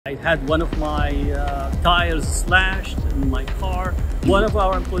I had one of my tires slashed in my car. One of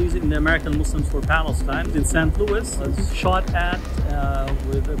our employees in the American Muslims for Palestine in St. Louis was shot at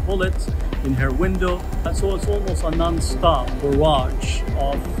with a bullet in her window. So it's almost a non-stop barrage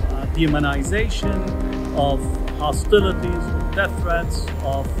of demonization, of hostilities, of death threats,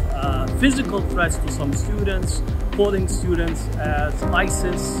 of physical threats to some students, calling students as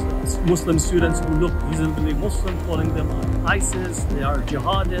ISIS, Muslim students who look visibly Muslim, calling them ISIS, they are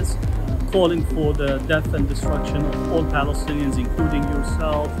jihadists, calling for the death and destruction of all Palestinians, including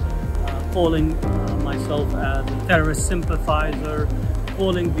yourself, calling myself as a terrorist sympathizer,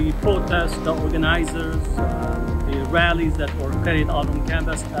 calling the protests, the organizers, the rallies that were carried out on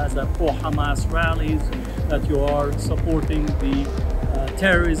campus as a pro-Hamas rallies, that you are supporting the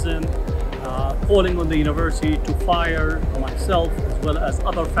terrorism, calling on the university to fire myself as well as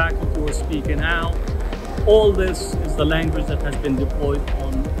other faculty who are speaking out. All this is the language that has been deployed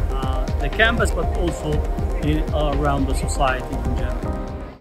on the campus, but also around the society in general.